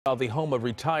The home of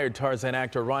retired Tarzan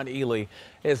actor Ron Ely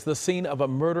is the scene of a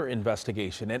murder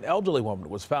investigation. An elderly woman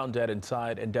was found dead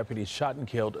inside and deputies shot and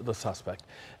killed the suspect.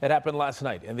 It happened last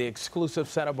night in the exclusive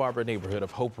Santa Barbara neighborhood of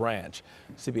Hope Ranch.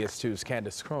 CBS 2's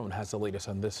Kandiss Crone has the latest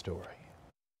on this story.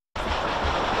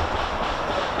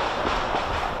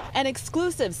 An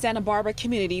exclusive Santa Barbara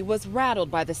community was rattled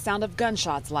by the sound of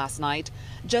gunshots last night.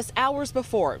 Just hours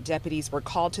before, deputies were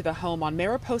called to the home on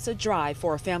Mariposa Drive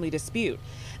for a family dispute.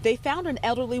 They found an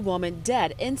elderly woman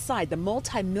dead inside the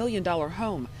multi-million-dollar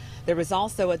home. There was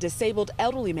also a disabled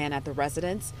elderly man at the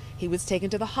residence. He was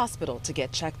taken to the hospital to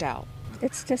get checked out.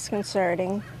 It's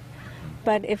disconcerting,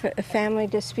 but if a family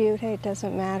dispute, hey, it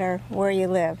doesn't matter where you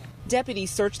live. Deputies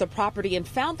searched the property and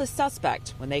found the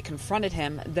suspect. When they confronted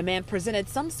him, the man presented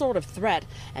some sort of threat,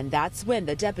 and that's when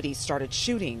the deputies started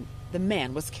shooting. The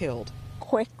man was killed.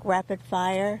 Quick, rapid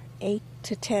fire, 8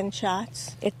 to 10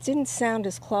 shots. It didn't sound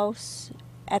as close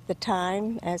at the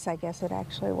time as I guess it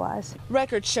actually was.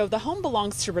 Records show the home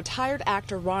belongs to retired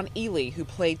actor Ron Ely, who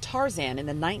played Tarzan in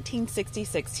the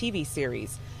 1966 TV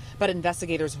series. But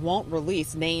investigators won't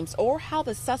release names or how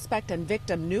the suspect and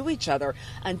victim knew each other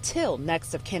until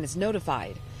next of kin is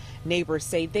notified. Neighbors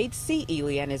say they'd see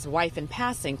Ely and his wife in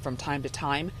passing from time to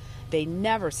time. They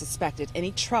never suspected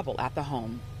any trouble at the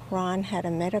home. Ron had a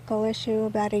medical issue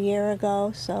about a year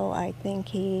ago, so I think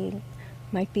he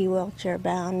might be wheelchair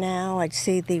bound now. I'd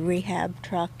see the rehab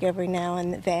truck every now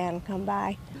and the van come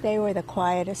by. They were the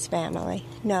quietest family.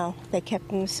 No, they kept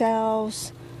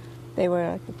themselves. They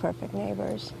were like the perfect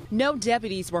neighbors. No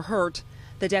deputies were hurt.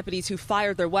 The deputies who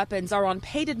fired their weapons are on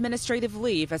paid administrative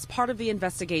leave as part of the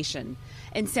investigation.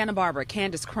 In Santa Barbara,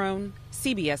 Kandiss Crone,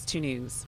 CBS 2 News.